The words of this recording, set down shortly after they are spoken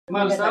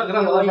Μάλιστα,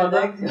 γράφω τα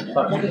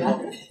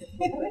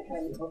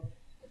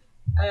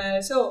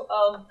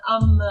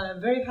I'm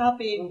very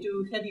happy to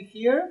have you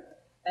here.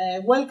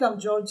 Welcome,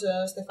 George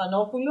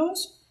Stephanopoulos.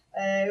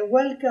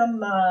 Welcome,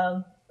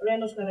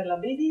 Renos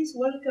Karelabidis.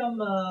 Welcome,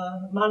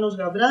 Manos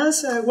Gabras.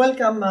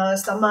 Welcome,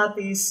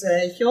 Stamatis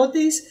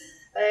Chiotis.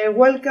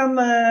 Welcome,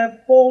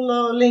 Paul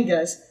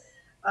Lingas.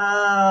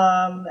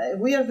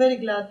 We are very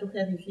glad to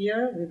have you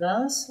here with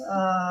us.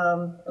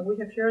 We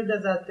have heard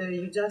that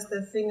you just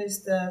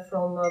finished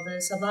from the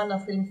Savannah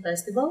Film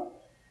Festival.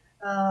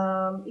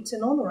 It's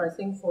an honor, I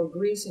think, for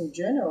Greece in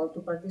general to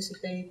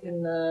participate in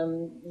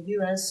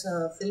US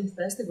film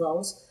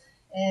festivals.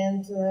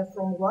 And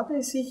from what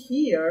I see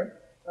here,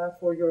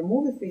 for your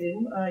movie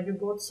film, you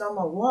got some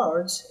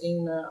awards in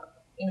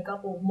a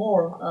couple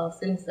more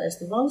film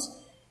festivals.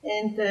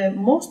 And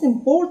most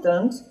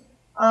important,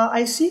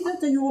 I see that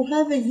you will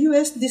have a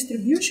US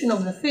distribution of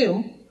the film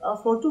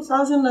for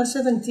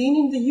 2017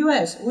 in the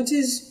US, which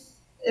is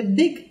a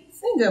big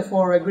thing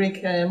for a Greek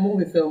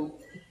movie film.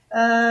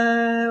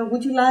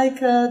 Would you like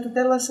to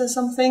tell us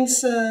some things,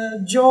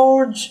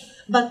 George?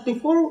 But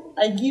before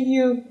I give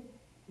you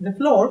the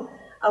floor,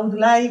 I would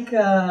like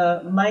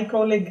my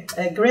colleague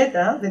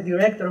Greta, the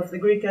director of the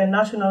Greek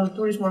National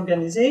Tourism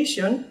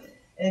Organization,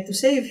 to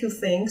say a few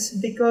things,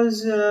 because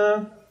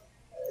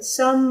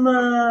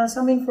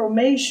some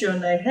information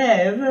I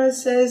have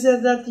says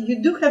that you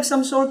do have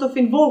some sort of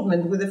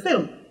involvement with the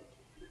film.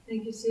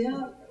 Thank you, Sia.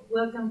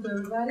 Welcome to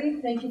everybody.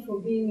 Thank you for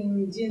being in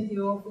the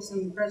GNTO office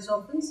and press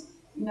office,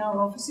 in our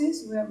offices.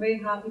 We are very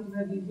happy to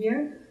have you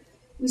here.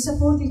 We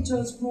supported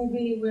George's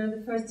movie. We are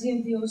the first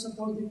GNTO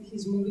supported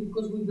his movie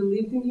because we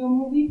believed in your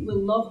movie. We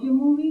love your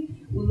movie.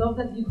 We love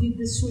that you did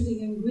the shooting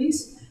in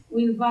Greece. We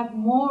invite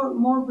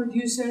more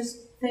producers.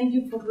 Thank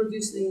you for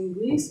producing in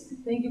Greece.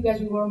 Thank you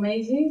guys, you were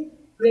amazing.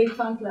 Great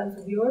fan club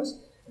of yours.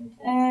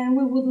 And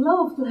we would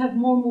love to have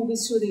more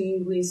movies shooting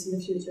in Greece in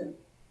the future.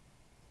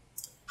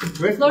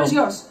 Great. The floor is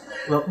yours.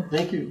 Well,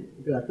 thank you,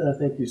 Greta.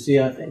 Thank you,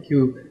 Sia. Thank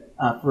you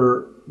for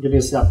giving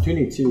us the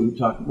opportunity to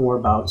talk more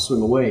about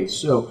Swim Away.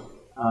 So,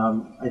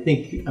 I think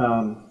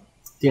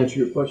to answer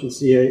your question,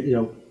 Sia,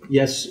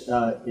 yes,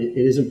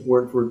 it is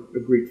important for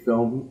a Greek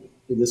film.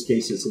 In this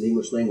case, it's an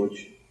English language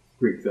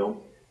Greek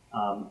film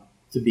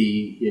to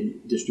be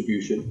in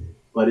distribution.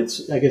 But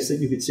I guess that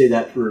you could say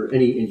that for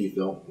any indie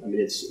film. I mean,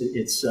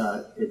 it's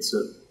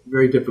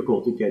very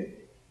difficult to get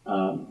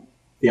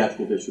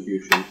theatrical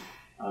distribution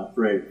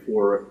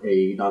for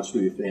a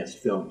non-studio financed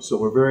film. So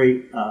we're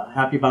very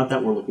happy about that.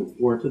 We're looking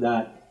forward to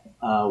that.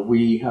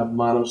 We have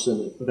Manos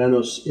and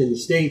Renos in the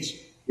States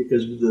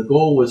because the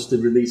goal was to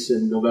release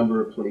in November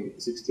of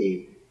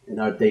 2016, and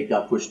our date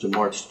got pushed to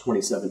March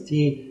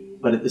 2017.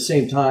 But at the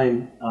same time,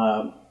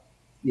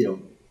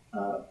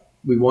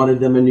 we wanted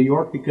them in New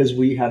York because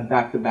we had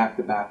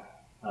back-to-back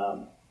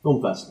film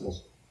festivals.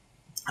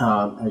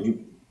 As you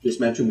just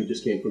mentioned, we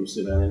just came from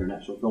Savannah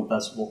International Film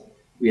Festival.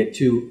 We had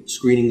 2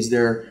 screenings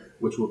there,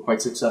 which were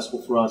quite successful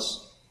for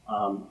us.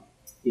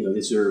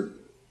 These are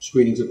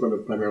screenings in front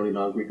of primarily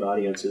non-Greek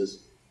audiences.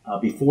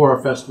 Before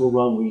our festival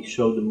run, we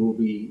showed the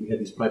movie. We had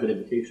these private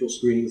invitational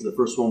screenings. The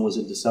first one was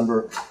in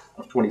December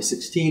of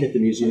 2016 at the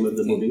Museum of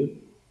the Moving.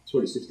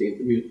 2016,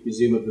 the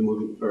Museum of the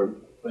Moving,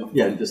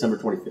 December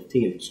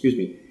 2015. Excuse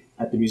me.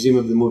 At the Museum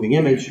of the Moving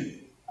Image,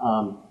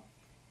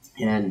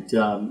 and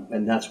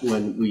that's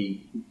when we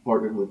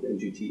partnered with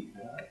GNTO,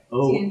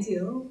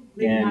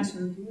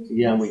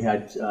 and we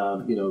had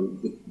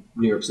the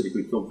New York City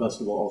Greek Film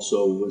Festival also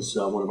was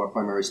one of our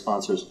primary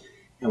sponsors,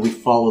 and we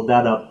followed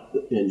that up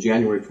in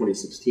January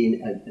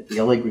 2016 at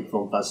the LA Greek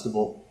Film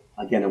Festival.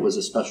 Again, it was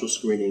a special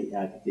screening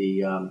at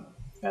the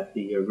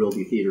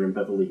Realty Theater in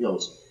Beverly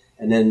Hills,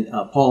 and then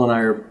Paul and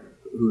I are.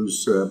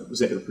 Who's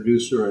executive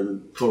producer and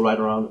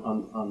co-writer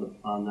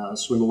on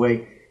Swim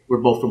Away. We're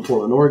both from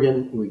Portland,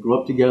 Oregon. We grew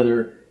up together,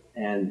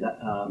 and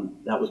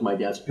that was my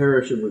dad's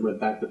parish. And we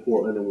went back to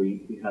Portland, and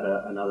we had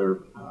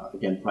another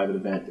again private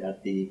event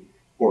at the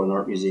Portland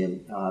Art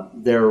Museum.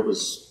 There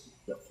was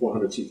a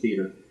 400-seat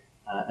theater.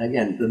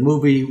 Again, the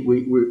movie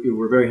we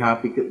were very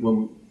happy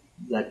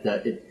that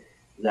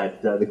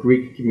the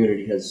Greek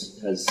community has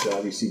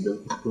received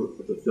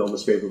the film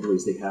as favorably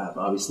as they have.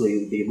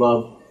 Obviously, they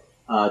love.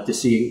 To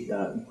see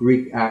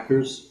Greek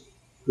actors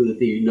who that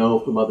they know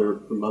from other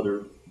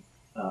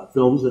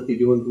films that they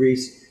do in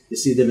Greece, to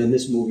see them in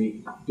this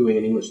movie doing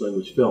an English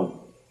language film.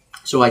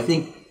 So I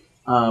think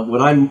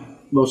what I'm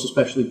most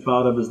especially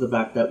proud of is the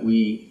fact that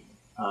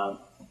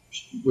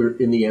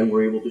in the end,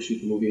 we're able to shoot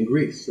the movie in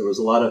Greece. There was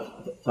a lot of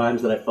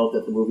times that I felt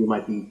that the movie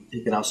might be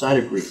taken outside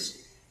of Greece,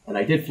 and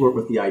I did flirt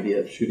with the idea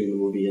of shooting the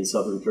movie in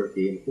southern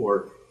Turkey or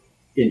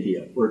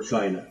India or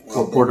China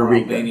or Puerto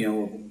Rico.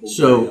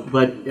 So,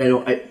 but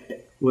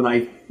when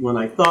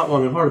I thought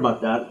long and hard about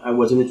that, I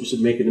wasn't interested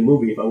in making a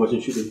movie if I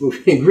wasn't shooting a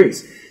movie in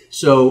Greece.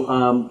 So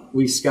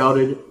we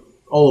scouted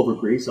all over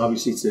Greece.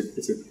 Obviously,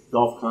 it's a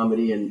golf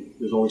comedy, and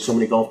there's only so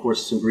many golf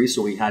courses in Greece,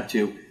 so we had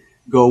to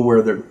go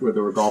where there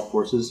were golf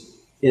courses.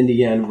 In the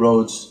end,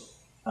 Rhodes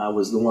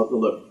was the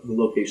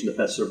location that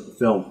best served the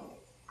film.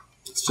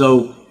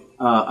 So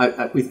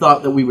we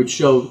thought that we would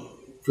show,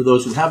 for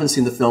those who haven't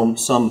seen the film,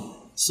 some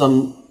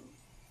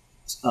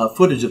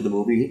footage of the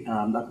movie.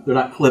 They're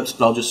not clips,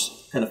 but I'll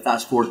just kind of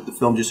fast forward the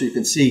film just so you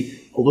can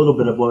see a little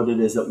bit of what it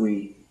is that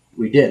we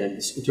did.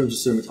 And in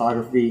terms of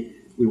cinematography,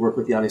 we worked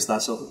with Yannis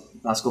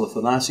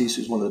Daskalothanasis,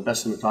 who's one of the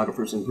best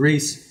cinematographers in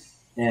Greece.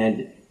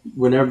 And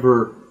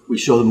whenever we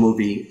show the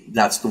movie,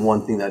 that's the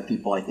one thing that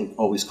people, I think,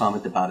 always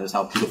comment about, is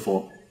how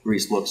beautiful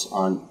Greece looks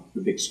on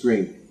the big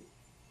screen.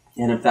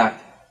 And in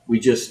fact, we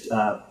just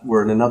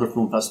were in another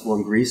film festival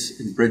in Greece,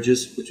 in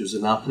Bridges, which was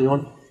in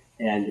Athlion,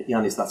 and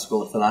Yannis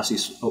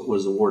Daskalothanasis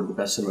was awarded the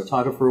Best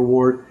Cinematographer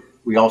Award.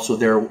 We also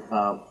there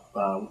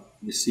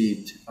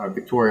received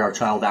our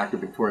child actor,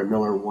 Victoria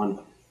Miller, won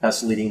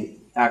Best Leading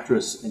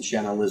Actress, and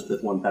Shannon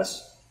Elizabeth won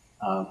Best,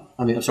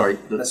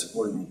 Best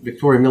Supporting.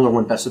 Victoria Miller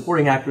won Best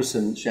Supporting Actress,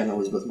 and Shannon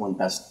Elizabeth won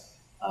Best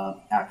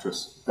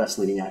Actress, Best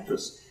Leading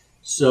Actress.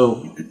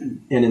 So,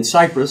 and in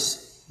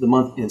Cyprus, the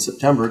month in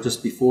September,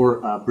 just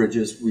before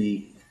Bridges,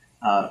 we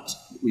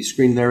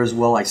screened there as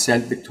well. I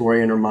sent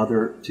Victoria and her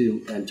mother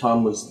to, and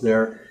Tom was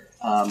there.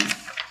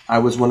 I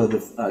was one of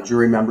the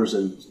jury members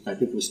in, I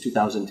think it was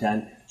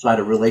 2010. So I had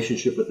a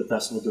relationship with the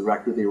festival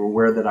director. They were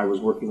aware that I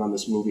was working on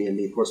this movie, and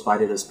they, of course,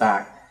 invited us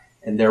back.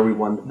 And there we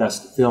won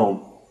Best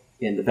Film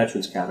in the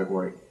Veterans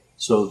category.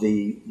 So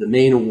the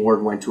main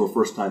award went to a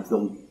first-time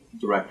film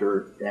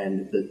director,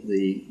 and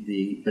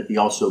but they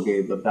also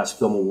gave the Best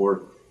Film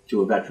Award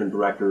to a veteran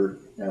director,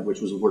 which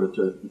was awarded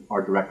to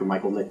our director,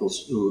 Michael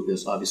Nichols, who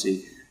is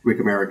obviously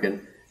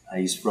Greek-American.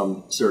 He's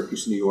from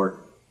Syracuse, New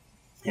York.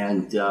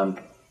 And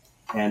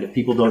if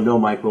people don't know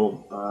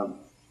Michael,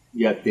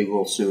 yet they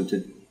will soon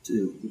to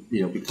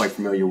be quite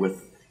familiar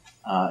with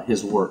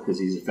his work, because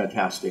he's a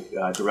fantastic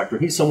director.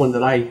 He's someone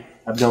that I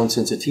have known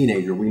since a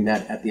teenager. We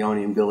met at the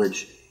Onion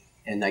Village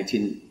in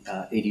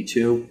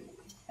 1982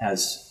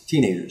 as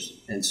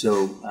teenagers. And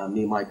so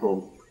me and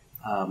Michael,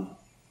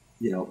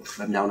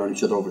 have now known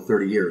each other over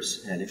 30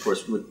 years. And of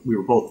course, we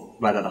were both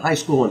right out of high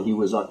school, and he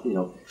was,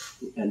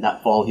 and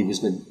that fall he was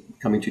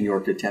coming to New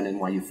York to attend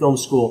NYU Film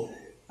School.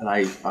 And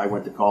I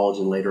went to college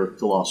and later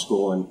to law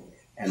school.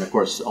 And of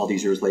course, all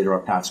these years later,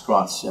 our paths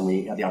crossed, and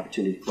we had the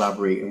opportunity to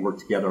collaborate and work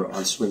together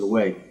on Swing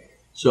Away.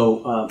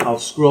 So I'll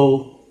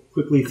scroll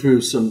quickly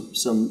through some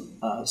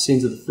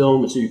scenes of the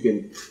film, so you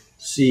can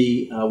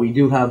see we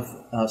do have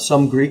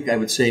some Greek. I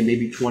would say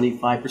maybe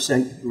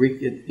 25%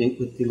 Greek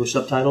with English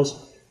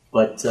subtitles.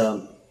 But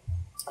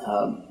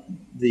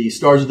the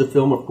stars of the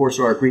film, of course,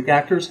 are our Greek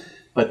actors.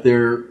 But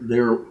they're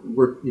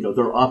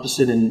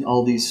opposite in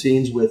all these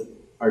scenes with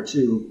our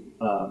two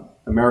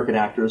American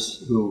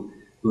actors who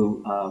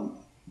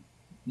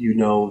you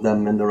know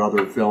them in their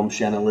other films.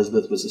 Shannon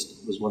Elizabeth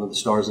was one of the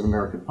stars in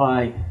American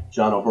Pie.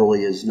 John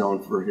O'Hurley is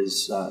known for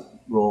his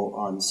role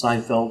on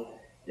Seinfeld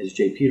as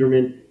Jay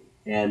Peterman.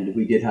 And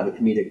we did have a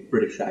comedic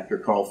British actor,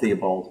 Carl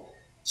Theobald.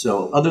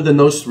 So other than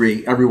those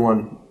three,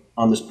 everyone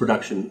on this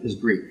production is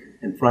Greek,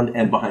 in front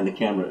and behind the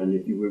camera.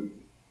 And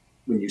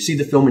when you see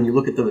the film and you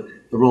look at the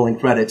rolling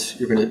credits,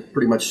 you're going to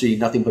pretty much see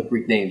nothing but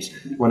Greek names,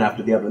 one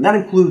after the other. And that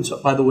includes,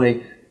 by the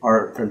way,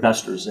 our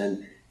investors.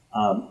 And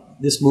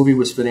this movie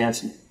was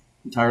financed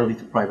entirely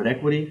through private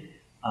equity.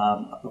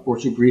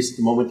 Unfortunately, Greece at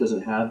the moment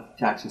doesn't have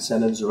tax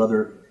incentives or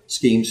other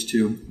schemes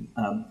to,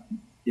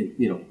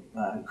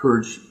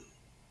 encourage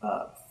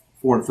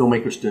foreign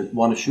filmmakers to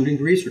want to shoot in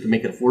Greece, or to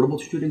make it affordable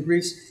to shoot in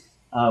Greece.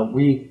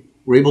 We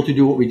were able to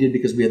do what we did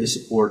because we had the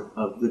support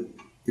of the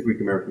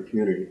Greek American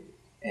community.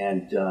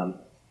 And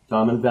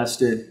Tom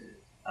invested.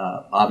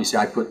 Obviously,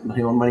 I put my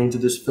own money into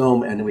this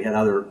film, and then we had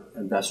other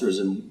investors.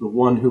 And the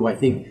one who I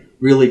think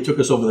really took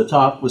us over the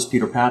top was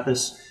Peter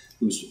Pappas,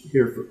 who's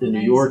here in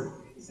New York.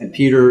 And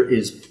Peter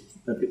is,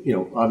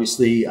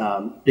 obviously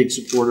big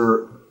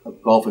supporter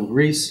of golf in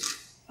Greece.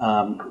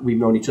 We've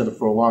known each other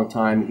for a long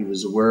time. He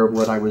was aware of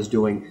what I was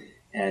doing.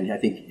 And I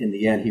think in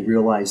the end, he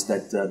realized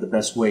that the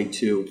best way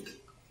to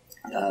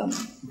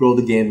grow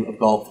the game of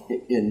golf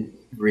in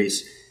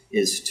Greece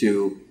is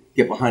to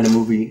get behind a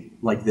movie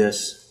like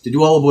this, to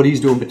do all of what he's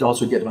doing, but to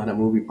also get behind a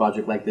movie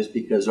project like this,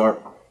 because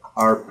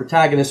our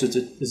protagonist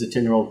is a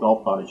 10-year-old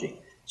golf prodigy.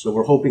 So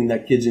we're hoping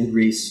that kids in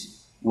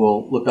Greece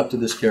will look up to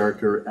this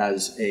character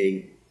as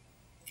a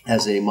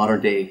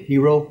modern-day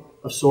hero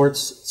of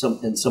sorts,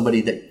 and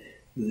somebody that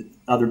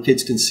other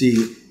kids can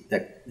see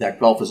that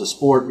golf as a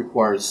sport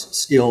requires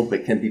skill,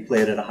 but can be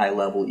played at a high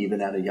level even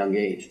at a young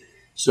age.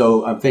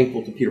 So I'm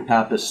thankful to Peter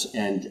Pappas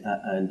and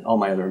all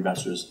my other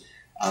investors.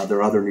 There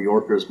are other New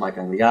Yorkers, Mike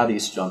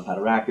Angliadis, John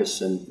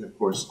Paterakis, and of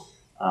course,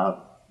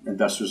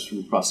 investors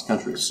from across the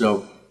country.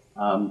 So,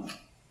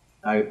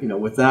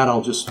 with that,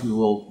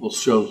 we'll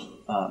show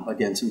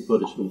again some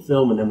footage from the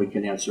film, and then we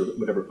can answer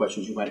whatever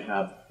questions you might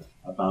have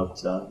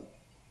about the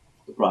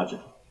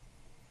project.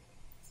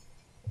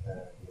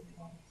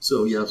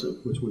 So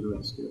which one do I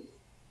ask you?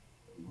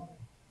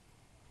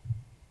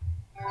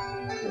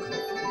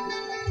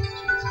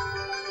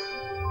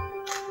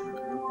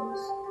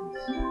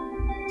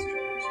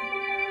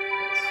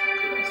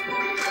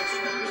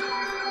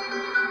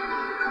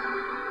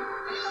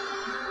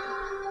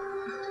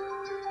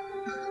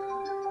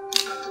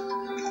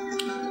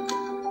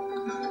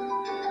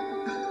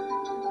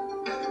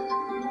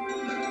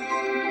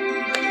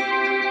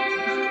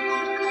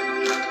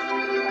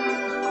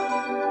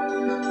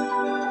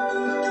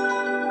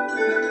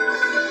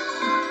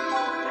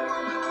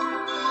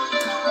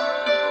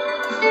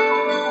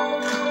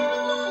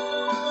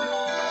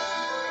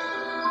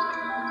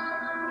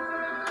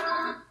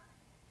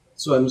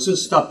 So I'm just going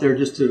to stop there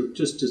just to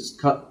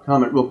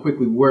comment real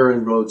quickly where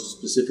in Rhodes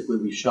specifically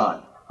we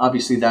shot.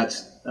 Obviously,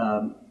 that's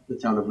the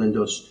town of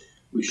Lindos.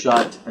 We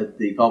shot at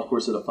the golf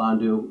course at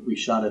Afandu. We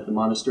shot at the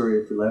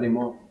monastery of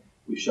Filerimo.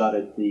 We shot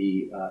at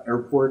the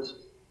airport.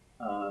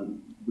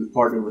 We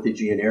partnered with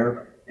Aegean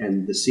Air,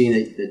 and the scene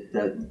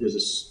that there's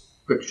a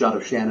quick shot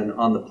of Shannon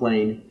on the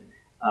plane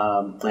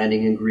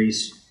landing in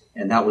Greece,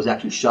 and that was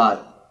actually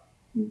shot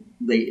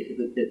late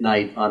at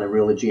night on a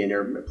real Aegean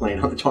Air plane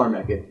on the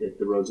tarmac at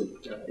the Rhodes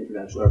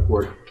International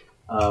Airport.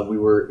 We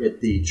were at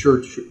the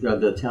church,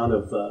 the town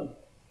of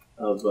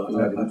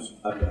Archangelos,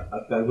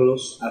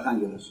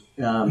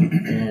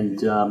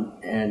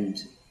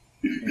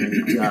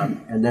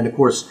 and then of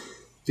course,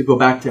 to go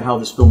back to how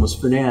this film was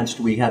financed,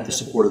 we had the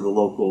support of the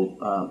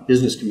local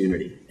business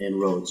community in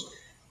Rhodes.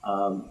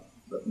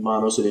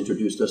 Manos had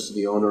introduced us to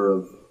the owner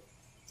of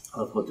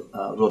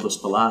Rhodos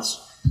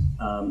Palace.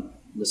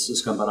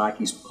 Mrs.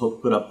 Kambarakis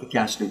put up the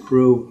cast and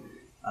crew,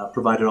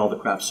 provided all the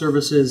craft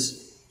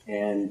services,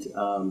 and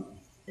of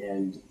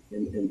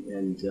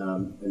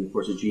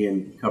course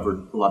Aegean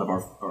covered a lot of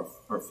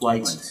our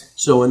flights.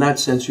 So in that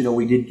sense,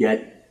 we did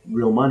get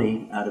real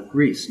money out of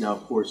Greece. Now,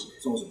 of course,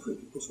 it's also a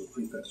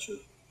prefecture,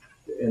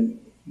 and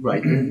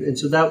right, and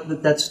so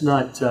that's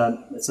not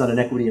an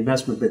equity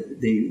investment,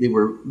 but they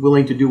were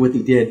willing to do what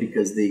they did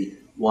because they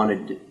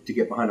wanted to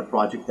get behind a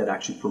project that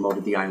actually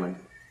promoted the island.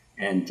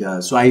 And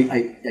so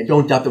I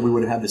don't doubt that we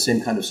would have had the same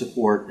kind of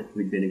support if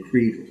we'd been in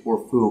Crete or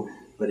Corfu,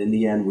 but in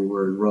the end we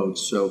were in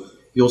Rhodes. So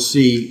you'll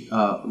see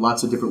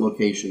lots of different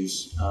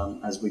locations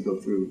as we go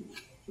through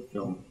the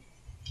film.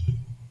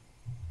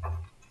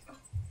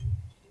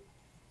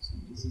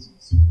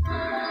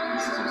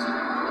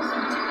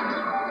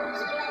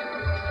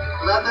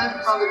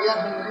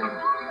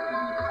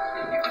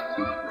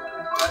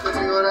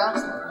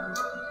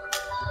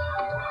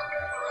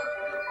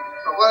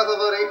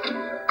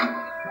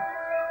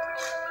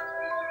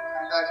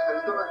 Εντάξει,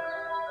 ευχαριστούμε.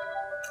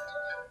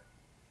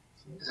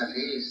 At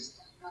least.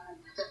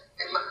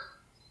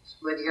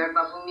 But your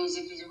performance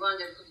is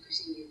wonderful to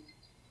see it.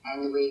 And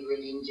we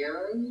will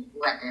enjoy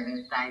whatever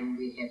time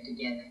we have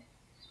together.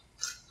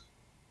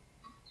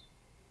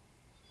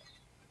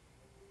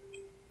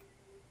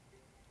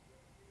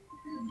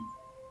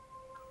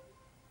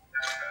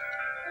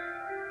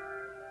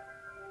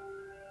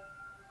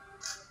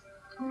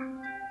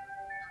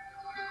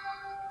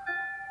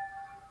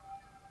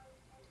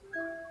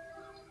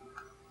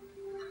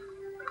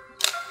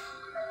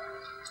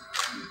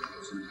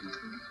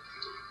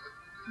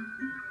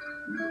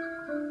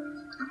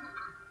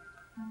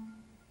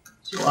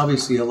 So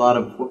obviously a lot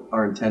of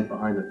our intent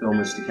behind the film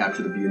is to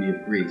capture the beauty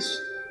of Greece.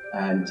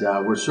 And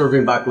we're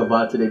serving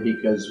baklava today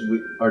because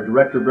our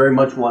director very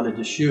much wanted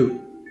to shoot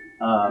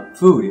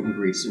food in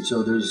Greece. And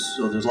so there's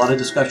a lot of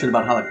discussion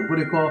about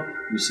halakabudiko.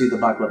 You see the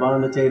baklava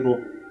on the table.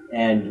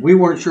 And we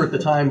weren't sure at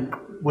the time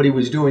what he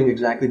was doing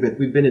exactly, but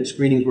we've been at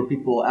screenings where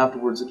people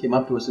afterwards that came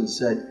up to us and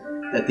said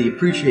that they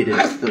appreciated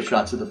those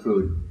shots of the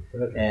food.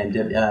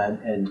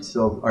 And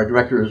so our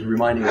director is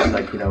reminding us,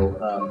 like,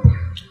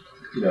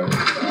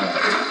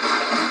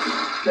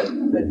 that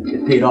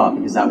it paid off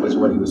because that was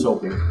what he was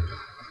hoping.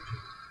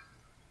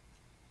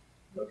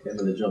 Okay, I'm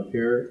going to jump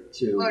here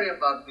to... Sorry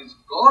about this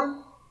call.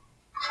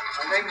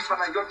 My name is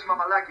Panagiotis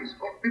Mamalakis.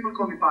 Oh, people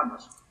call me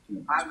Panos.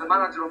 I'm the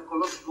manager of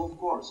Colossus Golf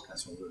Course.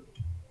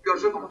 You're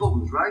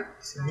Zokomotopoulos, right?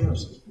 Yes.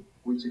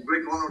 Well, it's a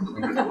great honor to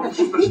be with all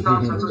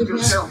superstars such as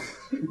yourself.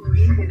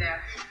 We'll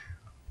there.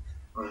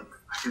 I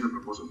have a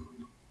proposal for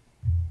you.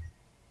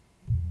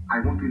 I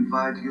want to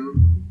invite you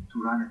to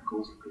run a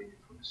golf clinic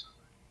for the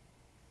summer.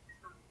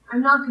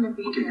 I'm not going to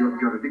be Okay, here.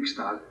 you're a big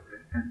star,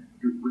 and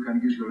we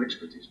can use your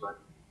expertise, but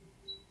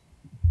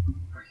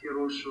I hear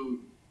also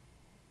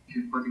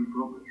you're putting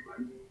problems,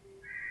 right?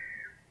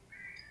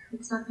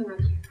 It's nothing I can't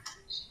manage.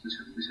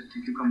 Listen,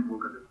 if you come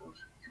work at the course,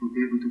 you'll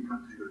be able to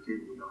practice your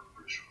game without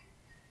pressure.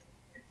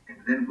 And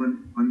then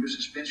when your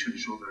suspension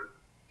is over,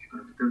 you're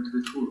going to return to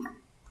the tour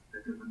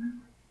better than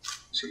ever.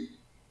 See,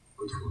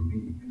 good for me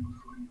and good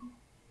for you.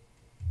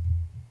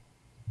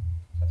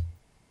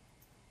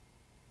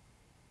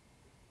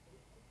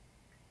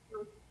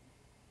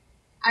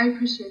 I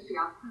appreciate the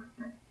offer,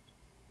 but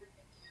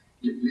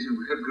Listen,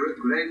 we have great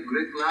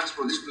plans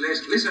for this place.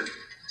 Listen,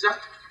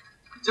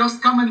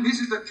 just come and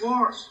visit the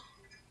course.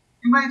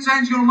 You may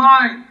change your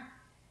mind.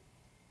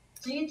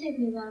 so you take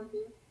me down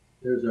here.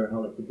 There's our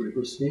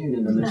halakabudiko scene,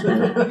 and then this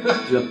one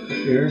jump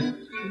here.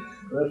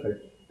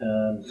 Perfect.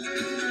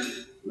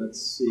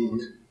 Let's see.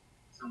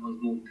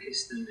 Someone's more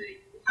pissed than me.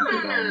 No.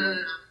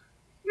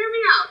 Hear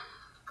me out.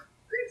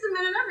 Greeks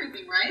invented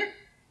everything, right?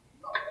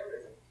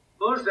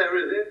 Most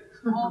everything.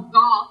 Well,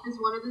 golf is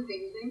one of the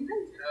things they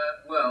invented.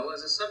 Well,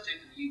 as a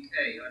subject of the UK,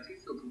 I do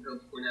feel compelled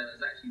to point out that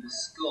it's actually the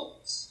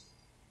Scots.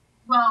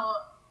 Well,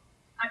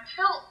 a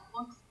kilt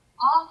looks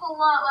awful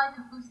lot like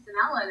a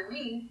fustanella to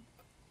me.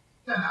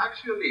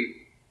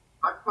 Actually,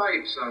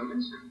 bagpipes are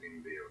mentioned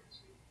in the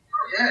Odyssey.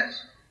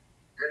 Yes,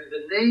 and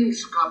the name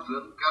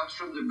Scotland comes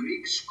from the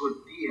Greek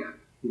Scotia,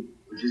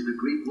 which is the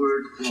Greek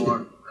word for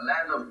the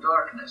land of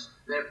darkness.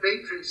 Their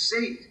patron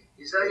saint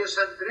is Ios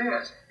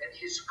Andreas, and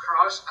his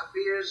cross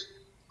appears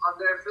on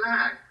their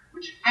flag,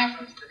 which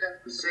happens to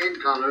have the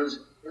same colors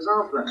as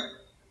our flag.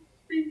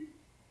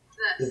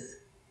 This.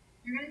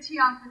 You're going to tee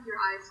off with your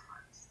eyes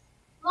closed.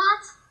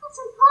 What? That's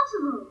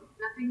impossible.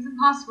 Nothing's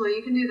impossible.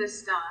 You can do this,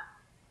 Stella.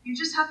 You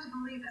just have to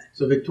believe it.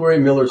 So Victoria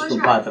Miller's Close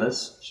from your eyes.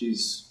 Patras.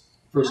 She's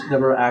first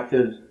never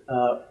acted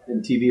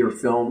in TV or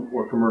film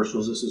or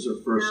commercials. This is her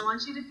Now first I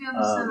want you to feel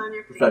the sun on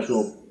your face.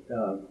 professional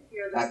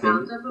Hear the acting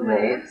sound of the role.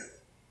 waves.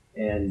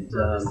 And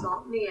Feel the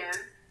salt in the air.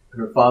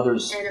 her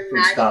father's And from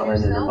imagine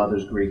Scotland and her yourself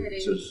mother's Greek. hitting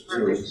So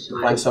perfect to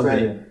swing. find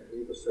somebody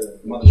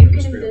You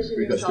can envision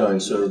Greek yourself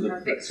Australian. in the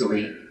perfect So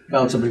we swing.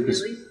 found somebody who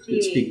Really could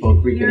speak seeing,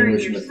 both Greek and hearing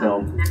English in the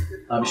yourself film. connect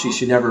with the Obviously, ball.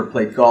 she never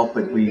played golf,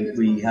 but Anything is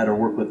we had her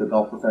possible. work with a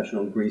golf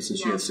professional in Greece, and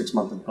she Yeah. had 6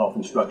 months of golf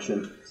instruction.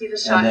 See the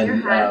shot And in your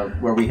then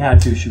head. where we had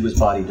to, she was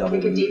body double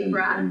Take a deep in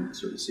breath.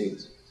 certain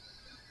scenes.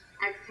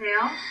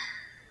 Exhale.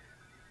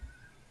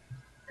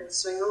 And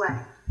swing away.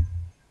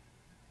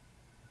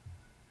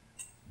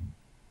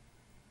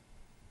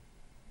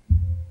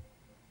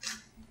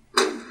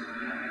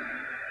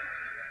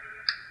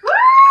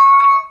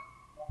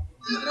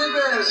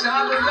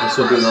 This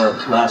will be our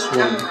last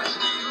one,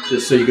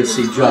 just so you can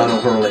see John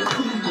O'Hurley.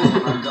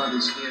 God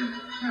is here.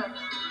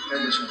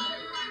 Henderson.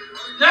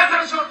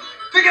 Jefferson!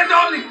 Φύγετε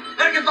όλοι!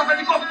 Έρχεται το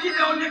αφεντικό!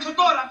 Βγείτε όλοι έξω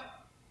τώρα!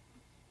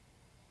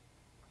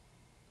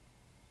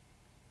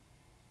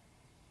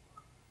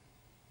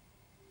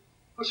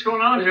 What's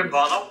going on here,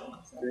 Bono?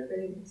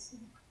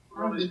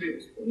 All these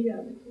people.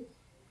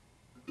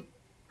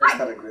 Hi.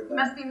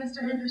 Must be Mr.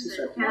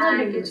 Henderson. Can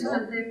I get you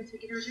something to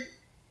eat or drink?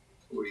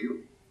 Who are you?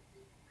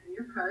 I'm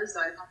your pro,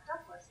 Zoe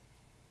Papadopoulos.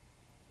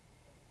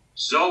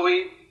 Zoe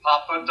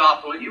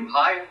Papadopoulos. You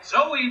hired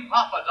Zoe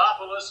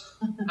Papadopoulos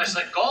as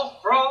the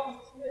golf pro,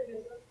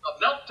 the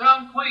meltdown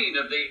queen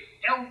of the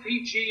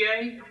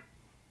LPGA.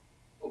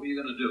 What were you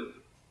going to do?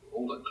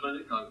 Hold a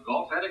clinic on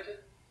golf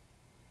etiquette?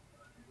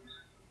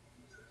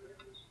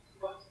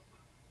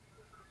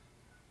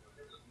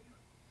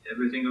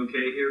 Everything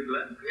okay here,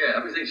 Glenn? Yeah,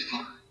 everything's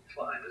fine.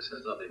 Fine. This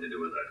has nothing to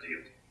do with our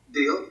deal.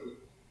 Deal?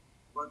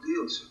 What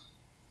deal, sir?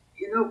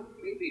 You know,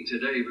 maybe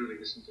today really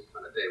isn't the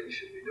kind of day we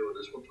should be doing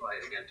this. We'll try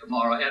it again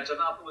tomorrow.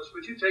 Antonopoulos,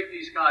 would you take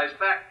these guys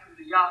back from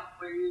the yacht,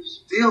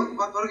 please? Deal?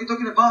 What are you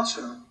talking about,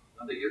 sir?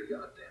 None of your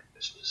goddamn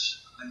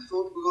business. I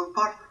thought we were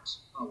partners.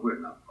 Oh, we're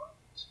not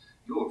partners.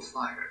 You're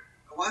fired.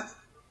 What?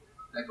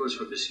 That goes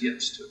for Miss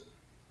Yips, too.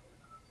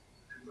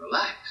 And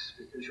relax,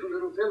 because your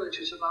little village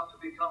is about to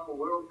become a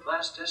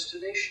world-class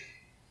destination.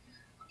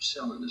 I'm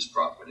selling this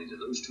property to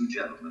those two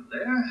gentlemen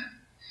there,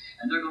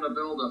 and they're going to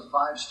build a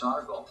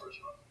 5-star golf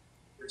resort.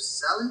 You're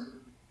selling?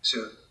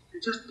 Sir.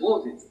 You just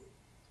bought it.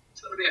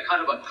 It's going to be a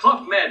kind of a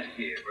Club Med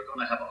here. We're going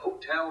to have a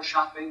hotel,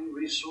 shopping,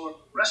 resort,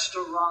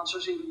 restaurants.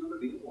 There's even going to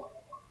be a water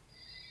park.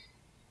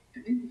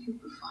 And maybe you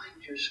could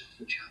find yourself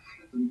a job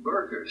flipping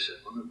burgers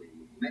at one of the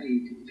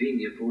many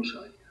convenient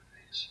poolside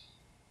cafes.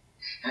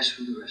 As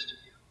for the rest of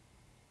you,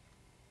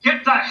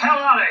 get the hell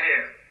out of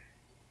here!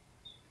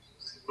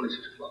 The place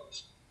is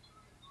closed.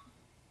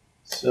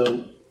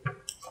 So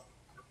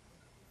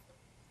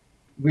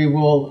we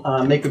will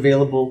make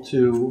available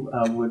to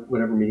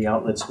whatever media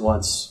outlets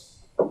wants,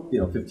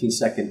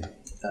 15-second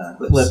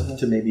clip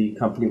to maybe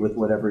accompany with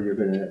whatever you're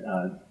going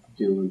to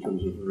do in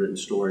terms of a written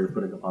story or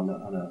putting up on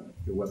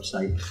your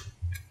website,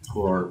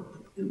 or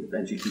if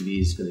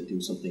NGTV is going to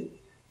do something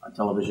on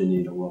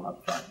television, we'll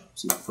have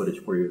some footage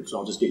for you. So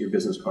I'll just get your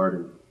business card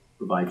and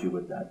provide you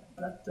with that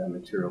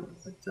material.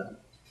 But,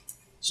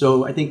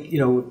 so I think,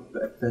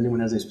 if anyone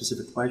has any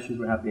specific questions,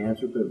 we're happy to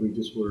answer, but we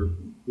just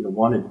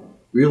wanted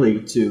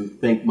really to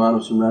thank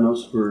Manos and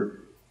Renos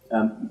for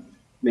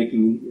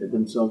making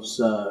themselves,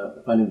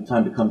 finding the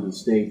time to come to the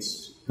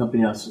States,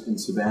 accompany us in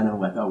Savannah.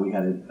 I thought we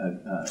had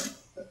a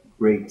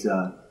great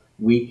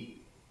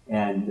week,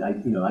 and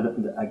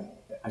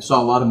I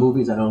saw a lot of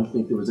movies. I don't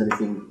think there was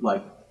anything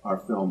like our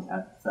film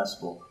at the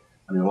festival.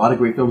 I mean, a lot of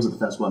great films at the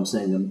festival. I'm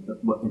saying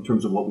in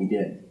terms of what we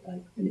did,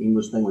 in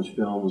English language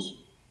films.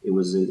 It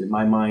was, in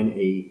my mind,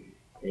 a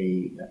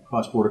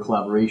cross-border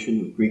collaboration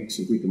with Greeks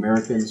and Greek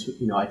Americans.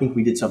 I think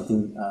we did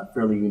something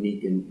fairly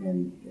unique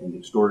and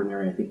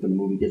extraordinary. I think when the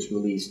movie gets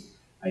released,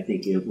 I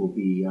think it will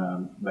be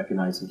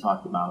recognized and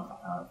talked about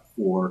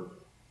for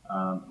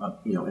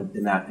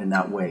in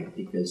that way,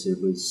 because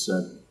it was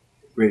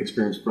a great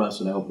experience for us,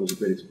 and I hope it was a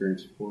great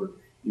experience for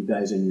you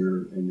guys and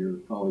your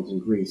colleagues in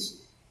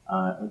Greece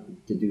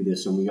to do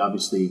this. And we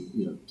obviously,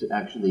 to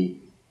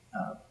actually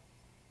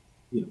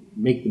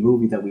make the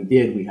movie that we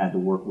did, we had to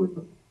work with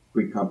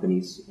Greek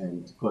companies,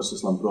 and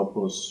Kostas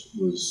Lambropoulos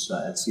was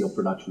at Seal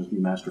Productions,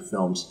 Remaster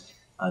Films.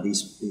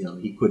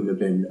 He couldn't have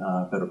been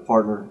a better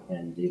partner,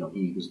 and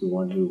he was the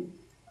one who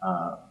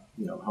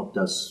helped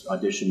us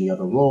audition the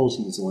other roles.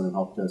 He was the one who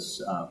helped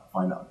us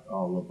find out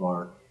all of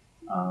our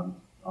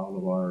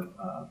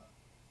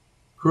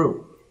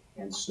crew,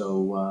 and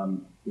so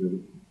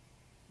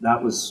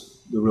that was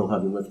the real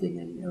heavy lifting,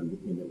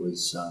 and it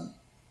was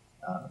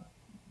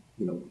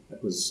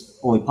that was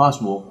only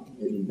possible.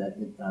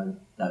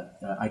 That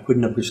I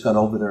couldn't have just gone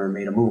over there and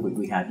made a movie.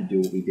 We had to do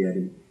what we did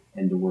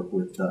and to work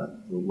with the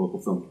local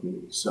film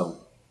community. So,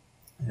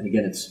 and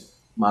again, it's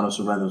Manos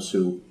Serenos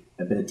who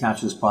have been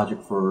attached to this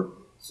project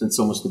since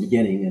almost the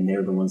beginning, and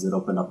they're the ones that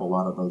opened up a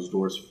lot of those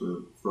doors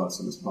for us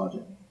in this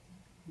project.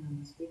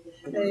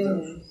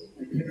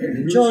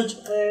 George,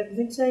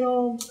 δεν ξέρω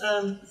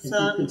αν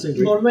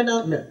μπορούμε να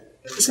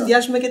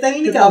συνδυάσουμε και τα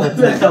ελληνικά.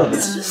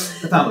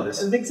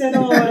 Δεν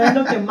ξέρω,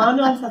 Ρένο και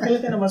Μάνο, αν θα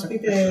θέλετε να μας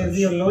πείτε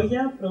δύο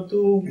λόγια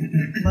πρωτού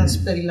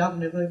μας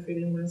περιλάβουν εδώ οι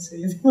φίλοι μας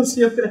οι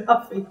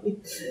δημοσιογράφοι.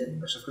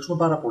 Σας ευχαριστούμε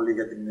πάρα πολύ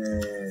για την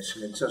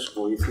σημερινή σας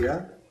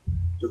βοήθεια.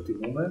 Το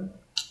εκτιμούμε.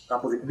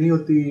 Αποδεικνύει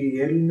ότι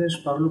οι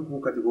Έλληνες, παρόλο που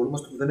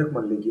κατηγορούμαστε ότι δεν έχουμε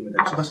αλληλεγγύη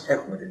μεταξύ μας,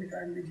 έχουμε τελικά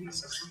αλληλεγγύη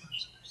μεταξύ μας.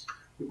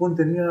 Λοιπόν, η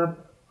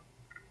ταινία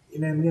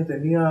είναι μια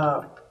ταινία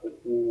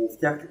που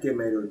φτιάχτηκε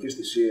με ηρωικές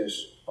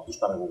θυσίες από τους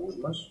παραγωγούς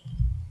μας,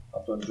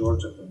 από τον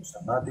George, από τον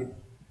Σταμάτη,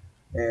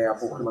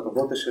 από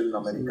χρηματοδότες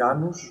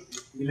Ελληνοαμερικάνους.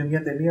 Είναι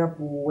μια ταινία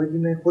που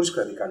έγινε χωρίς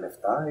κρατικά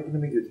λεφτά, έγινε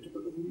με ιδιωτική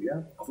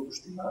πρωτοβουλία, αυτό του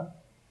τιμά,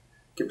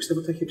 και πιστεύω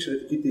ότι θα έχει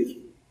εξαιρετική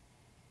τύχη.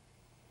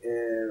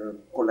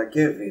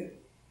 Κολακεύει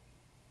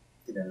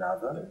την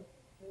Ελλάδα,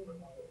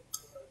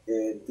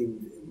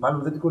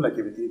 μάλλον δεν την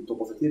κολακεύει, την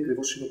τοποθετεί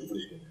ακριβώς είναι που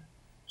βρίσκεται,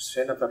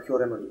 σε ένα από τα πιο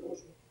ωραία μέρη του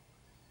κόσμου.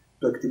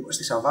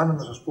 Στη Σαββάνα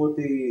να σας πω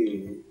ότι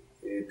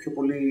πιο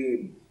πολύ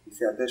οι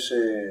θεατές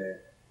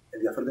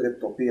ενδιαφέρονται για την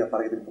τοπία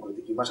παρά για την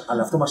υποκριτική μας,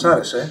 αλλά αυτό μας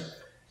άρεσε,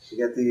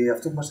 γιατί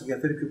αυτό που μας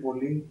ενδιαφέρει πιο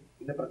πολύ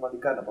είναι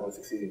πραγματικά να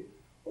προωθηθεί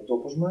ο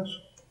τόπος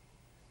μας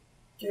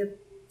και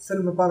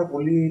θέλουμε πάρα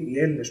πολύ οι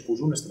Έλληνες που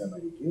ζουν στην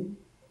Αμερική,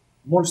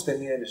 μόλις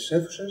ταινία είναι στις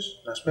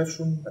αίθουσες, να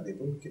σπεύσουν, να τη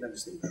δουν και να τη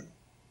στηρίξουν.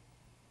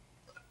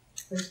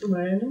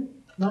 Ευχαριστούμε, Ρένο.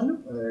 Μάνο.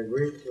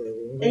 Greek,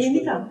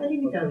 Ελληνικά.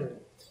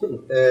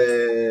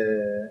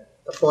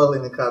 Θα πω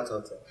ελληνικά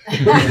τότε.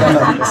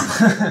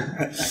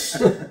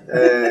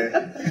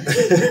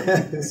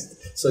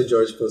 So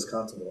George feels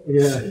comfortable.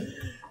 Yeah.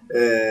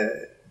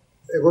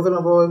 Εγώ θέλω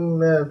να πω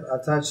είμαι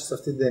attached σε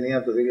αυτή την ταινία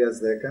από το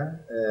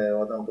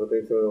 2010, όταν πρώτα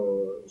ήρθε ο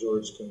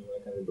George και μου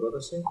έκανε την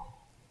πρόταση.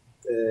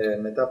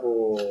 Μετά από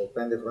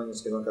 5 χρόνια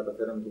σχεδόν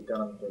καταφέραμε και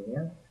κάναμε την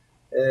ταινία.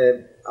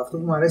 Αυτό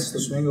που μου αρέσει στο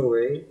Swing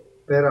Away,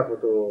 πέρα από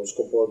το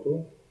σκοπό του,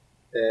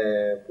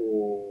 που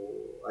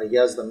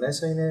αγιάζει τα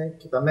μέσα, είναι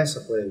και τα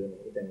μέσα που έγινε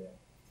η ταινία.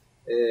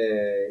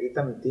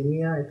 Ήταν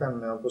τίμια,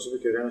 ήταν, όπως είπε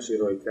και ο Ρένος,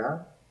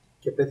 ηρωικά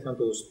και πέτυχαν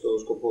το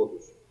σκοπό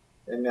τους.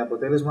 Με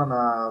αποτέλεσμα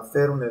να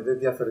φέρουν δύο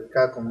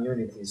διαφορετικά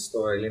communities,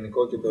 το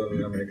ελληνικό και το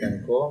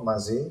ελληνοαμερικανικό,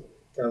 μαζί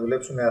και να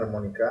δουλέψουν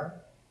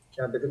αρμονικά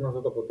και να πετύχουν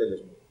αυτό το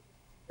αποτέλεσμα.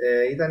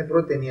 Ήταν η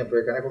πρώτη ταινία που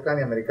έκανα. Έχω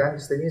κάνει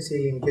αμερικάνικες ταινίες ή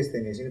ελληνικές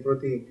ταινίες. Είναι η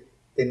πρώτη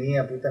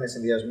ταινία που ήταν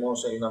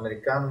συνδυασμός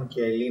Ελληνοαμερικάνων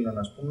και Ελλήνων,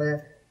 ας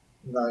πούμε,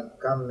 να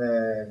κάνουν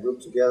group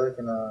together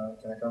και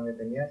να κάνουν μια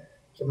ταινία.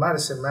 Και μ'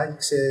 άρεσε, με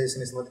άγγιξε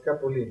συναισθηματικά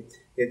πολύ.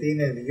 Γιατί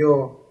είναι δύο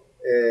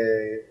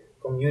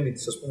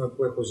communities, ας πούμε,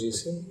 που έχω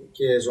ζήσει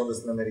και ζώντας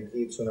στην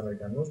Αμερική, τους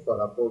Αμερικανούς που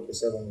αγαπώ και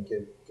σέβομαι και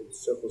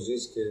τους έχω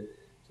ζήσει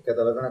και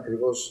καταλαβαίνω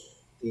ακριβώς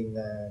την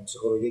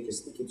ψυχολογία και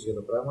αισθητική τους για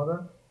τα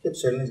πράγματα, και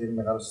τους Έλληνες γιατί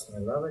μεγάλωσα στην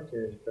Ελλάδα και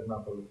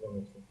περνάω πολύ χρόνο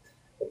εκεί.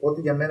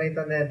 Οπότε για μένα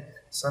ήταν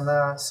σαν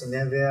να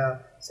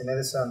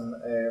συνέδεσαν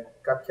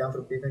κάποιοι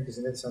άνθρωποι και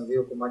συνέδεσαν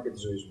δύο κομμάτια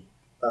της ζωής μου.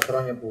 Τα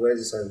χρόνια που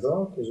έζησα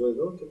εδώ και ζω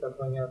εδώ και τα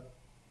χρόνια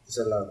της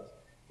Ελλάδας.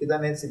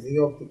 Ήταν έτσι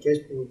δύο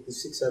οπτικές που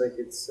τις ήξερα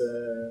και τις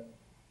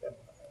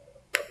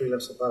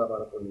απίλαυσα πάρα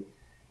πολύ.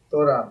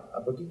 Τώρα,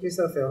 από εκεί και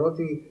ύστερα θεωρώ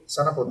ότι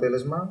σαν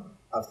αποτέλεσμα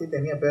αυτή η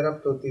ταινία, πέρα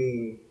από το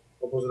ότι,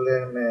 όπως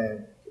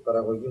λέμε και η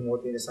παραγωγή μου,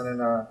 ότι είναι σαν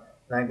ένα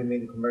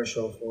 90-minute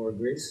commercial for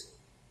Greece,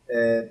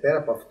 πέρα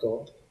από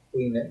αυτό που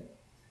είναι,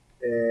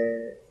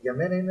 για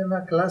μένα είναι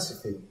ένα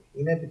classy film.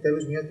 Είναι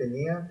επιτέλους μια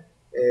ταινία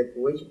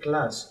που έχει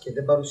class και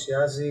δεν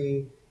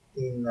παρουσιάζει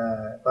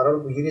παρόλο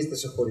που γυρίζεται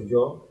σε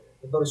χωριό,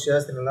 δεν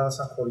παρουσιάζει την Ελλάδα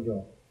σαν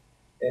χωριό.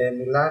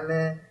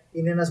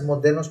 Είναι ένας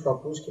μοντέρνος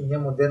παππούς και μια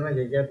μοντέρνα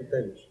γιαγιά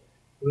επιτέλους.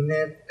 Που είναι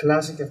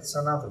κλάση και αυτοί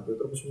σαν άνθρωποι. Ο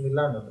τρόπος που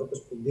μιλάνε, ο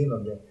τρόπος που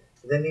ντύνονται.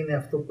 Δεν είναι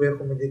αυτό που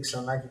έχουμε δει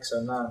ξανά και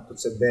ξανά, το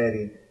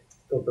τσεμπέρι,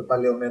 το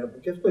πεπαλαιωμένο, που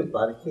και αυτό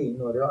υπάρχει,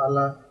 είναι ωραίο,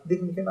 αλλά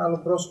δείχνει και ένα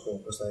άλλο πρόσωπο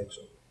προς τα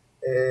έξω.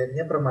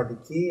 Μια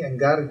πραγματική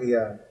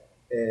εγκάρδια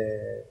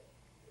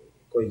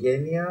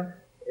οικογένεια,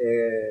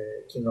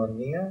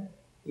 κοινωνία,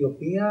 η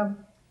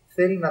οποία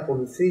θέλει να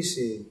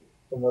ακολουθήσει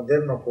το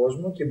μοντέρνο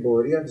κόσμο και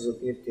μπορεί να της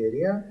δοθεί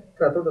ευκαιρία,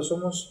 κρατώντας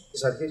όμως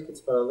τις αρχές και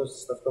τις παραδόσεις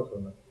της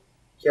ταυτόχρονα.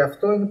 Και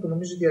αυτό είναι που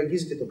νομίζω ότι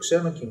αγγίζει και το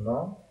ξένο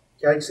κοινό,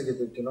 και άγγιξε και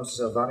το κοινό στη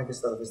Σαββάνα και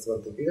στα φεστιβάλ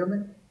που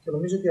πήγαμε, και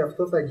νομίζω ότι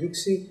αυτό θα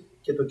αγγίξει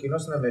και το κοινό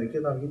στην Αμερική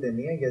όταν βγει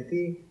ταινία,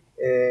 γιατί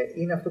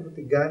είναι αυτό που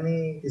την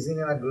κάνει, της δίνει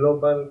ένα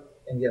global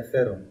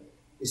ενδιαφέρον.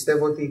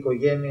 Πιστεύω ότι οι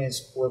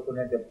οικογένειες που έχουν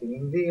έρθει από την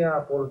Ινδία,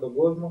 από όλο τον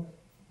κόσμο,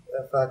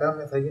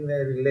 θα γίνουν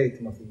relate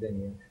με αυτή την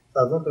ταινία.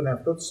 Θα δουν τον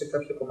εαυτό τους σε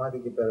κάποιο κομμάτι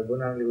εκεί πέρα. Μπορεί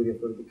να είναι λίγο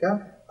διαφορετικά,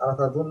 αλλά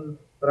θα δουν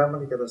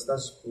πράγματα και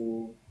καταστάσεις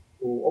που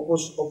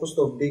όπως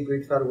το Big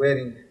Great Fat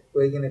Wedding, που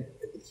έγινε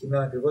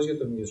επιτυχημένο ακριβώς για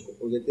τον ίδιο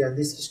σκοπό. Γιατί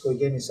αντίστοιχες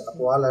οικογένειες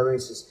από άλλα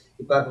races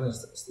υπάρχουν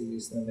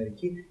στην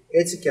Αμερική,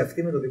 έτσι και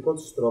αυτοί με τον δικό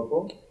τους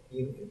τρόπο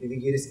επειδή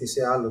γυρίστηκε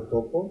σε άλλο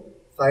τόπο,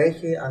 θα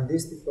έχει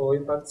αντίστοιχο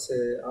impact σε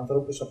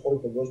ανθρώπους από όλο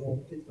τον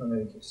κόσμο και την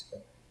Αμερική φυσικά.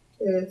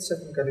 Και έτσι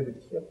έχουμε καλή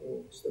επιτυχία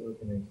που πιστεύω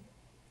ότι είναι.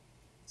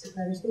 Σε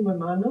ευχαριστούμε,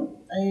 Μάνο.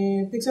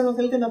 Δεν ξέρω αν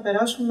θέλετε να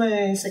περάσουμε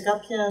σε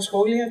κάποια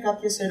σχόλια,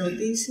 κάποιες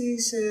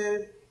ερωτήσεις.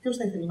 Ποιος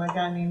θα ήθελε να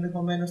κάνει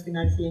ενδεχομένως στην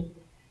αρχή?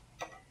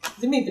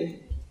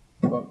 Δημήτρη.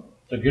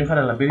 Τον κύριο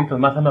Χαραλαμπίδη τον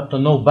μάθαμε από το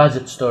No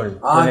Budget Story.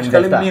 Έχει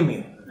καλή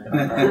μνήμη.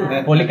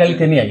 Πολύ καλή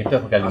ταινία, γι' αυτό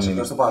έχω καλή μνήμη.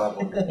 Ευχαριστώ πάρα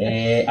πολύ.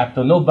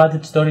 Από το No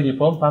Budget Story,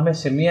 λοιπόν, πάμε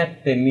σε μια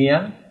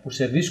ταινία που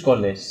σε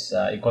δύσκολες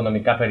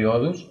οικονομικά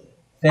περιόδους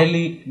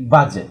θέλει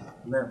budget.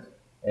 Ναι.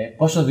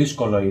 Πόσο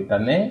δύσκολο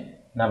ήταν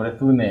να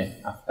βρεθούν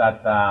αυτά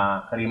τα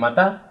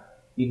χρήματα,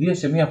 ιδίως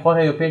σε μια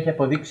χώρα η οποία έχει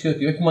αποδείξει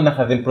ότι όχι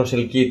μόνο δεν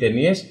προσελκύει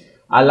ταινίες,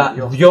 αλλά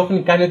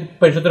διώχνει, κάνει ό,τι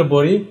περισσότερο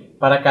μπορεί,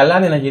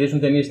 παρακαλάνε να γυρίσουν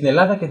ταινίες στην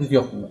Ελλάδα και τις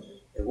διώχνουμε.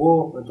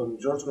 Εγώ με τον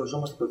George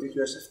γνωριζόμαστε το 2007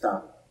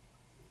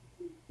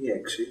 ή 2006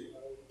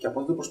 και από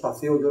τότε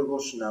προσπαθεί ο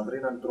Γιώργος να βρει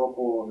έναν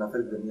τρόπο να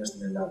φέρει την ταινία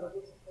στην Ελλάδα.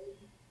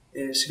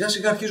 Σιγά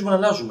σιγά αρχίζουμε να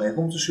αλλάζουμε,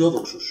 έχουμε τους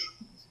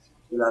αισιόδοξους.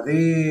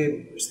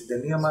 Δηλαδή στην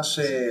ταινία μας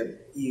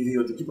η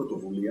ιδιωτική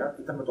πρωτοβουλία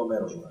ήταν με το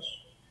μέρος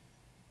μας.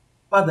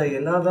 Πάντα η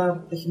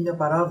Ελλάδα έχει μια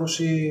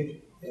παράδοση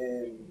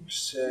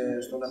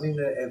στο να μην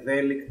είναι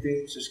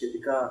ευέλικτη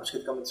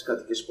σχετικά με τις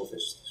κρατικές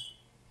υποθέσεις της.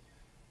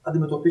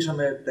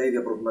 Αντιμετωπίσαμε τα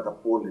ίδια προβλήματα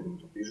που όλοι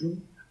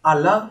αντιμετωπίζουν,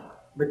 αλλά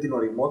με την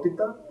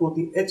ωριμότητα του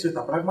ότι έτσι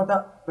τα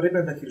πράγματα πρέπει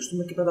να τα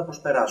χειριστούμε και να τα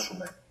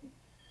προσπεράσουμε.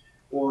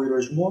 Ο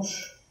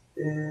ηρωισμός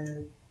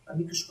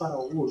ανήκει στους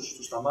παραγωγούς,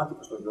 στον Σταμάτη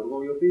και στον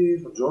Γιώργο, οι οποίοι,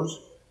 στον Τζορτζ,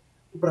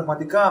 που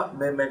πραγματικά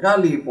με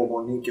μεγάλη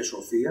υπομονή και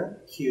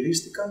σοφία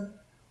χειρίστηκαν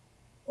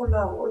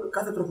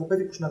κάθε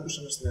τροχοπέδι που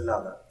συναντούσαμε στην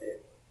Ελλάδα.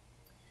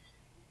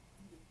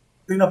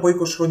 Πριν από 20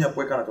 χρόνια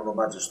που έκανα το No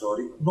Budget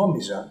Story,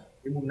 νόμιζα,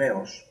 ήμουν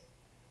νέος,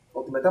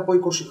 ότι μετά από 20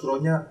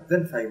 χρόνια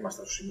δεν θα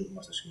ήμασταν στο σημείο που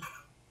είμαστε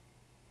σήμερα.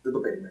 Δεν το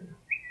περίμενα.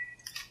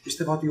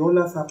 Πίστευα ότι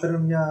όλα θα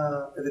παίρνουν μια.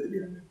 Δεν την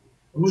πήραμε.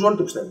 Νομίζω όλοι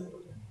το πιστεύουν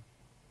τότε.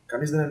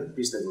 Κανείς δεν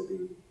πίστευε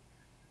ότι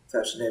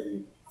θα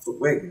συνέβη αυτό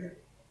που έγινε.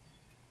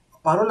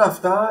 Παρ' όλα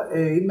αυτά,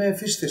 είμαι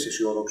φύσης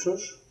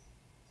αισιόδοξος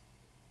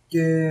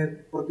και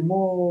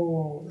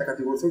προτιμώ να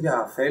κατηγορηθώ για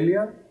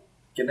αφέλεια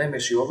και να είμαι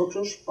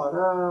αισιόδοξος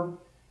παρά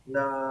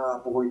να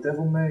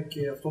απογοητεύομαι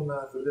και αυτό να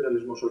θεωρείται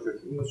ρεαλισμός. Όχι,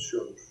 είμαι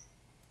αισιόδοξος.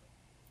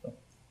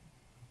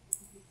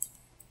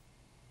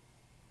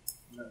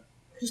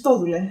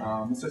 Χριστόδουλε.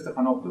 Mr.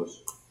 Stefanopoulos,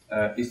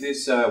 is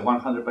this a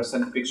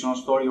 100% fictional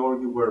story or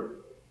you were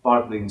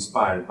partly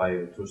inspired by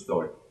a true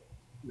story?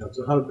 No, it's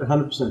a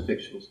 100%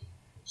 fictional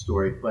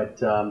story, but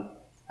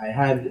I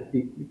had,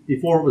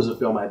 before it was a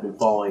film, I had been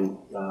following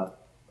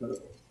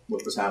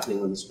what was happening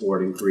in the sport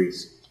in Greece,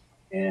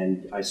 and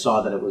I saw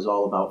that it was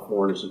all about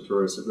foreigners and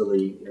tourists. It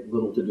really had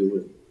little to do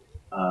with,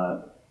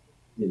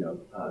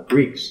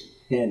 Greeks,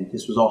 and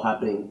this was all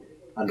happening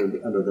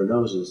under their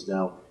noses.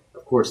 Now,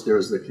 of course,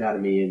 there's the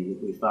academy in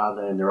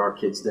Lifada, and there are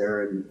kids there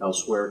and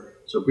elsewhere.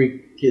 So Greek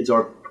kids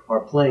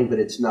are playing, but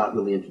it's not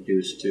really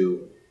introduced to,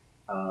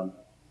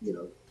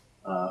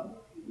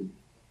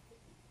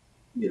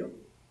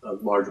 a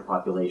larger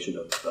population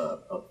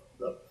of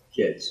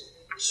kids.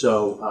 So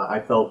I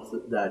felt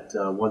that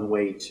one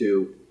way to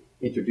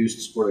introduce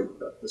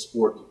the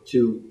sport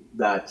to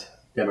that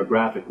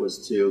demographic was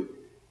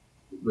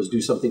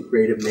do something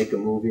creative, make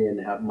a movie, and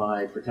have my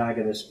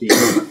protagonist be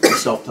a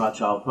self-taught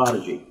child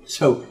prodigy.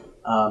 So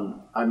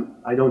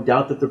I don't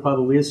doubt that there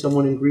probably is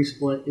someone in Greece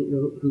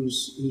who's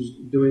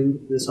doing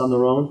this on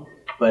their own,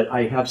 but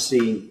I have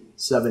seen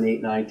 7,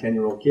 8, 9,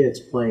 10-year-old kids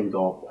playing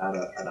golf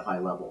at a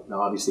high level. Now,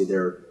 obviously,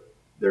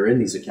 they're in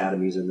these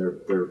academies and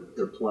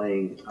they're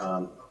playing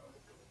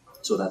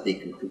so that they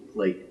can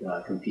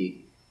compete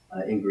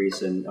in Greece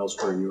and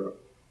elsewhere in Europe.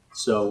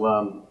 So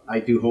I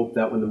do hope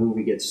that when the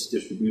movie gets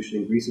distribution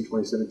in Greece in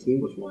 2017,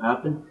 which will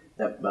happen,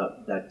 that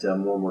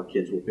more and more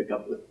kids will pick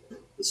up with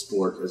the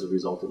sport as a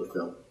result of the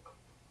film.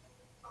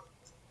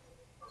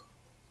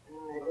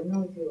 I don't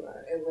know if you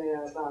are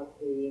aware about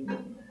the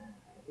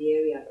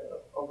area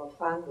of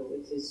Afanto,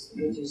 which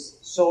is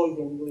sold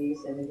in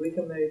Greece, and the Greek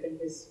American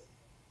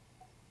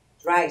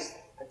tries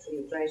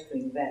to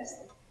invest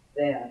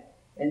there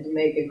and to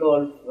make a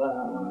golf.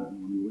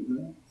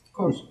 Of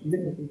course.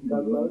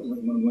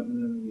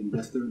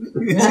 Investor.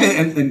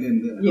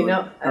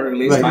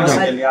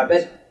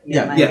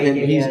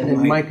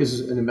 And Mike is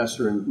an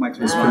investor in. Mike's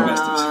one of the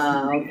investors.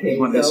 Okay.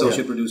 One of the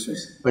associate producers.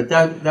 But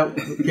that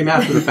came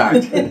after the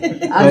fact.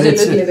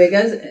 Absolutely,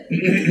 because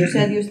you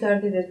said you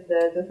started at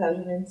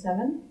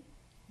 2007.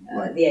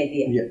 The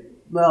idea. Yeah.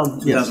 Well,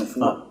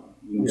 2004.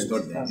 Yes.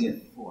 Started the idea.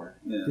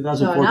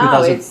 2004, So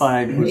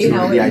 2005 was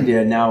sort of the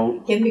idea. Now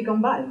can be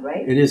combined,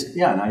 right? it is,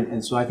 yeah,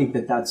 and so I think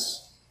that's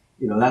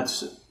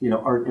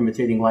art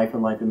imitating life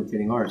and life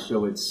imitating art.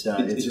 So it was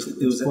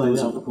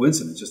a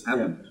coincidence. Just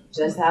happened.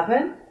 Yeah. Just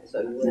happened.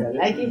 So you were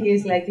lucky. He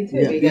is lucky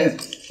too, because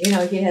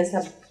he has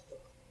some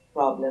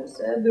problems,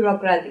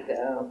 bureaucratic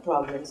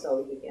problems, so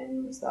he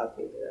can start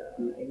with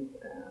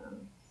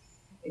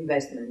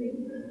investment in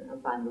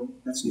Afanto.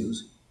 That's news.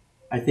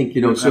 I think,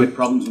 you know, so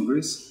problems in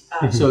Greece.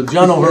 So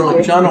John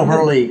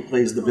O'Hurley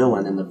plays the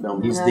villain in the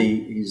film. He's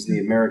the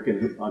American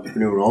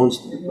entrepreneur who owns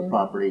the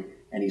property,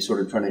 and he's sort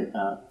of trying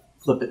to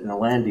flip it in a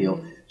land deal.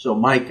 So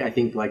Mike, I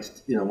think,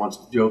 wants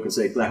to joke and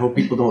say, "I hope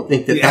people don't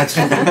think that that's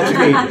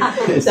me."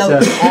 So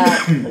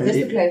just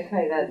to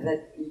clarify that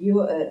you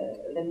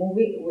the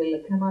movie will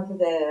come out of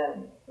the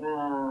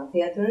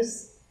theaters.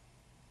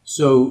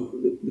 So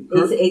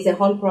it's a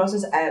whole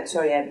process.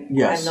 Sorry,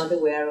 I'm not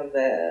aware of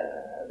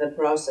the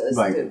process.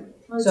 Right.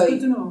 It's good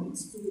to know.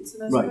 It's a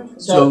nice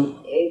right. So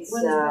it's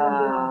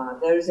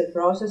there is a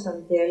process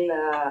until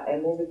a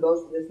movie goes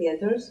to the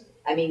theaters.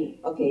 I mean,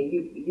 okay,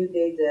 you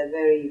did a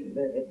very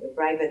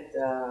private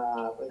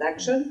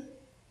production,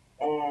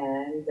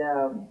 and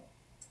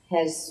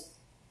has.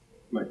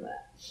 Right.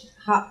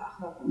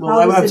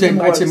 I'd say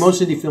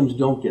most indie films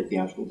don't get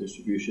theatrical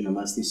distribution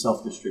unless they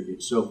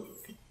self-distribute. So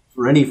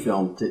for any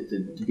film to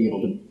be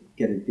able to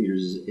get in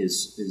theaters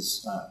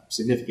is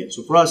significant.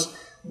 So for us,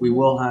 we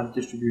will have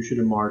distribution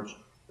in March.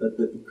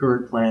 The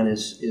current plan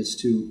is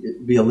to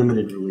be a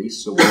limited release,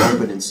 so we're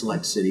open in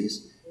select cities,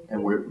 and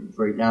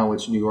right now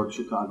it's New York,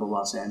 Chicago,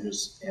 Los Angeles,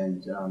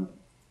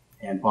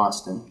 and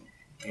Boston,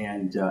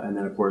 and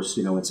then of course,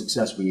 you know, in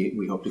success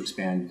we hope to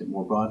expand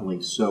more broadly.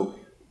 So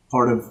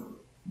part of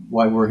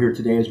why we're here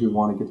today is we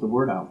want to get the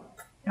word out.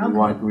 Okay. We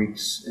want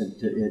Greeks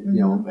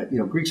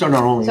to Greeks aren't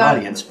our only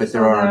audience, but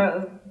there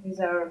are. These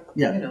are,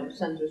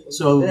 centers.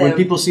 So when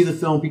people see the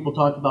film, people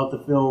talk about the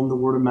film, the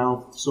word of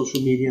mouth,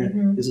 social media.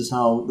 This is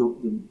how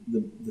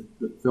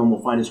the film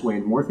will find its way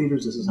in more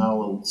theaters. This is how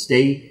it will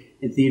stay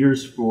in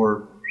theaters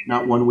for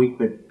not 1 week,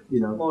 but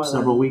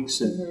several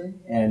weeks,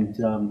 and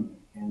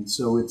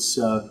so it's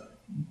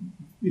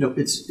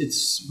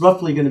it's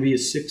roughly going to be a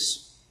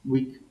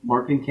 6-week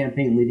marketing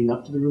campaign leading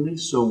up to the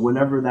release. So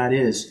whenever that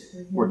is,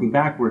 working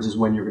backwards is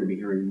when you're going to be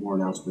hearing more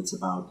announcements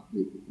about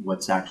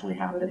what's actually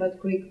happening. What about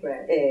Greek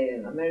press,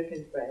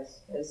 American press,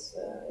 as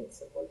it's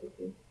supported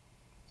to?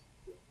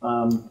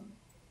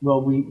 Well,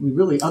 we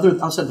really,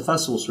 outside the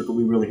festival circuit,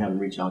 we really haven't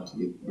reached out to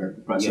the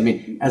American press. Yeah. I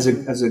mean, as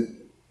a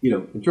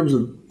in terms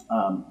of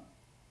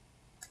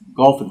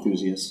golf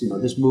enthusiasts,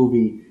 this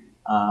movie,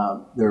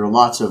 there are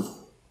lots of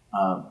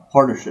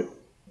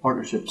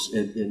partnerships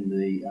in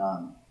the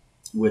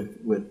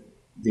with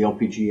the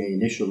LPGA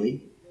initially.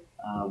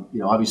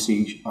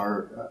 Obviously our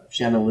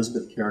Shannon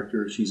Elizabeth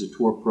character, she's a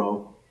tour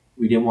pro.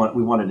 We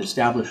wanted to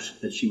establish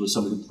that she was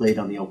somebody who played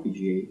on the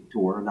LPGA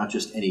tour, not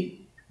just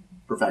any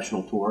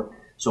professional tour.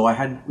 So we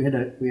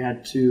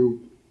had to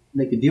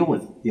make a deal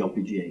with the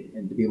LPGA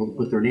and to be able to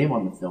put their name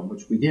on the film,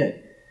 which we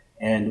did.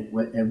 And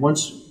once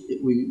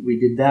we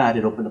did that,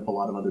 it opened up a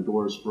lot of other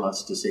doors for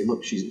us to say,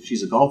 look,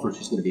 she's a golfer,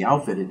 she's going to be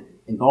outfitted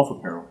in golf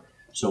apparel.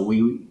 So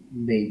we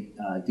made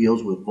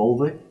deals with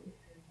Volvic,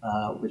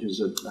 which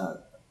is a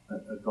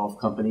golf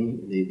company.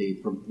 They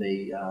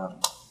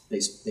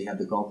had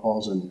the golf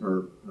balls, and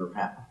her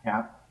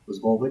cap was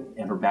Volvic,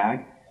 and her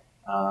bag.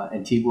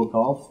 Antigua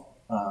Golf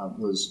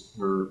was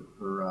her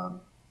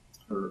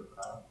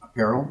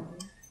apparel,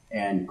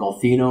 and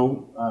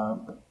Golfino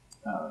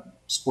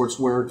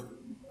sportswear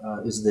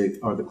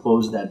are the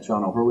clothes that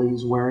John O'Hurley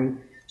is wearing.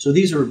 So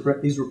these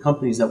were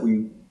companies that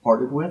we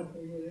partnered with.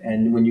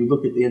 And when you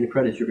look at the end of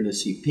credits, you're going to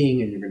see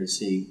Ping, and you're going to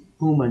see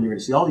Puma, and you're going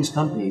to see all these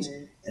companies.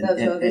 And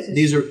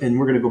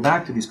we're going to go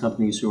back to these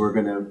companies who are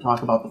going to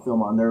talk about the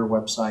film on their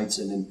websites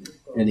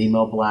and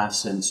email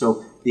blasts. And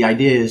so the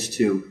idea is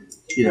to,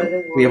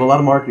 we have a lot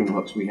of marketing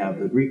hooks. We have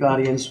the Greek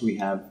audience, we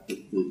have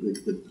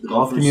the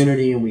golf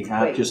community, and we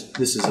have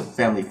this is a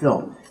family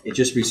film. It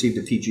just received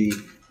a PG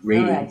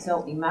rating. All right.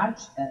 So in March,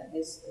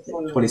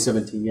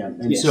 2017, yeah.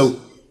 And so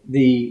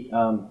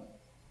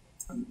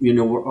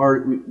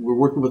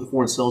we're working with a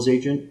foreign sales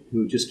agent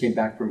who just came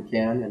back from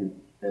Cannes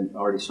and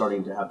already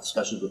starting to have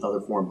discussions with other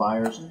foreign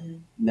buyers.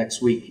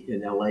 Next week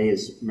in LA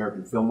is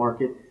American Film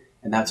Market,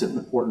 and that's an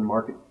important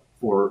market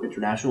for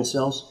international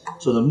sales.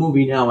 So the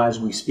movie now, as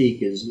we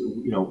speak,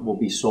 will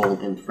be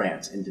sold in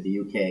France, into the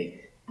UK,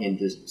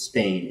 into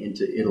Spain,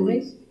 into Italy.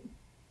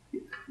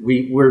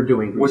 We're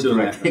doing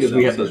direct because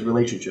we have those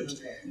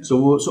relationships. So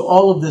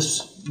all of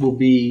this will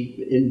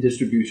be in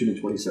distribution in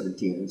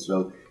 2017, and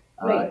so.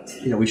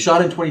 We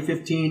shot in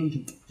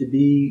 2015 to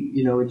be,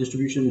 in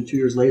distribution, and 2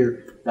 years later,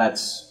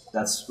 that's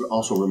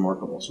also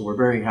remarkable. So we're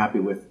very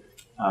happy with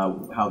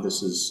how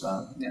this is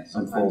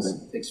unfolding.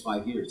 It takes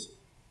 5 years.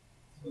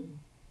 So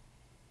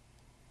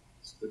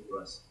it's good for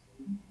us.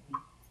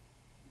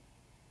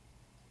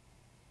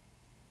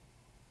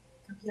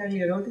 Κάποια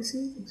άλλη ερώτηση?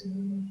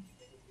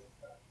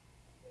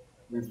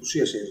 Με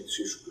ενθουσίασε η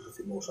ερώτησή σου που θα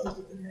θυμώσω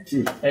αυτή την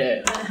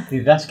ταινία.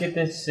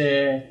 Διδάσκεται σε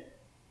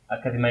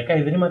ακαδημαϊκά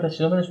ιδρύματα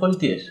στις ΗΠΑ.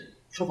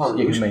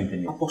 συγκεκριμένη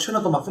ταινία. Από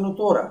σένα το μαθαίνω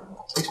τώρα.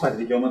 Έχεις πάρει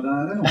δικαιώματα,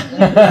 Ρένο?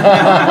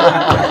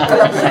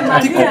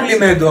 Τι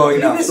κομπλιμέντο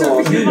είναι αυτό.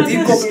 Τι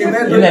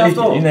κομπλιμέντο είναι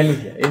αυτό.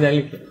 Είναι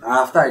αλήθεια.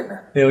 Αυτά είναι.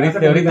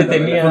 Θεωρείται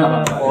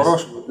ταινία.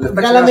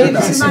 Βγάλαμε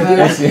ήδη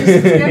σημαντικά.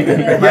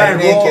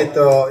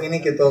 Είναι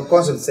και το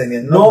concept της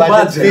ταινίας. No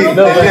budget.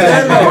 No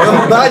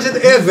budget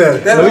ever.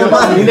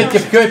 Είναι και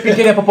πιο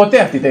επίκαιρη από ποτέ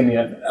αυτή η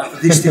ταινία.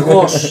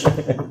 Δυστυχώς.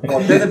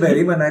 Ποτέ δεν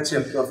περίμενα έτσι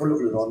αφού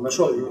ολοκληρώνουμε.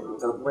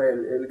 Θα πούμε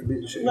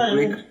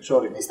Greek.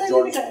 Sorry.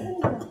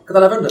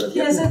 Καταλαβαίνετε. He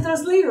has a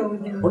translator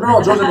with him. Ο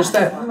George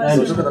understand.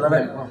 Το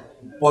καταλαβαίνει.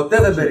 Ποτέ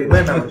δεν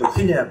περιμέναμε το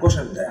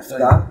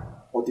 1997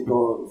 ότι το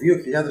 2016-17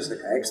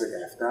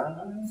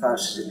 θα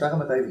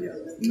συζητάγαμε τα ίδια.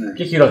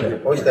 Και χειρότερα.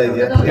 Όχι τα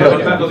ίδια.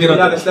 Το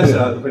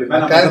 2004 το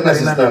περιμέναμε. Μακάρι να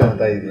συζητάγαμε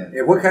τα ίδια.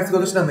 Εγώ είχα έρθει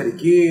τότε στην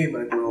Αμερική,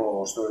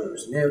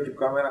 στη Νέα Υόρκη που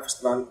κάναμε ένα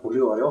φεστιβάλ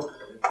πολύ ωραίο,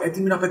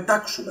 έτοιμοι να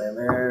πετάξουμε.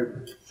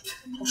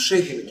 Πώς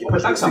έγινε εκεί.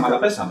 Πετάξαμε, αλλά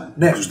πέσαμε.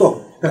 Ναι,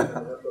 σωστό.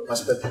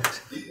 Μας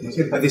πέταξε.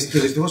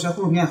 Δυστυχώς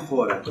έχουμε μια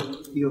χώρα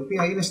η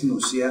οποία είναι στην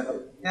ουσία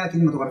ένα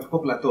κινηματογραφικό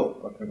πλατό.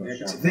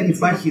 Δεν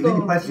υπάρχει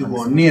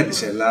γωνία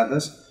της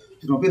Ελλάδας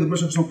την οποία δεν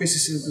μπορείς να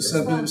χρησιμοποιήσεις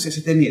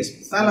σε ταινίες.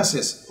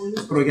 Θάλασσες,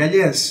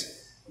 προγιαλιές,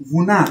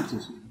 βουνά,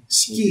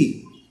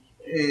 σκι,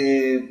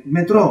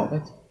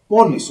 μετρό,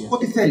 πόλεις,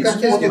 ό,τι θέλεις.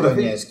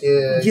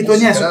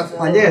 Γειτονιές,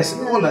 παλιές,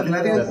 όλα.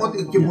 Δηλαδή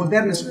και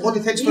μοντέρνες, ό,τι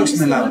θέλεις το έχεις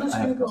στην Ελλάδα.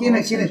 Και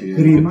είναι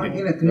κρίμα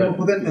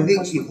που δηλαδή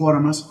η χώρα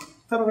μας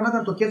θα έπρεπε να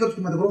ήταν το κέντρο του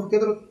κινηματογράφου,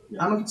 κέντρο,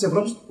 αν όχι της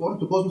Ευρώπης,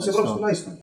 του κόσμου της Ευρώπης τουλάχιστον.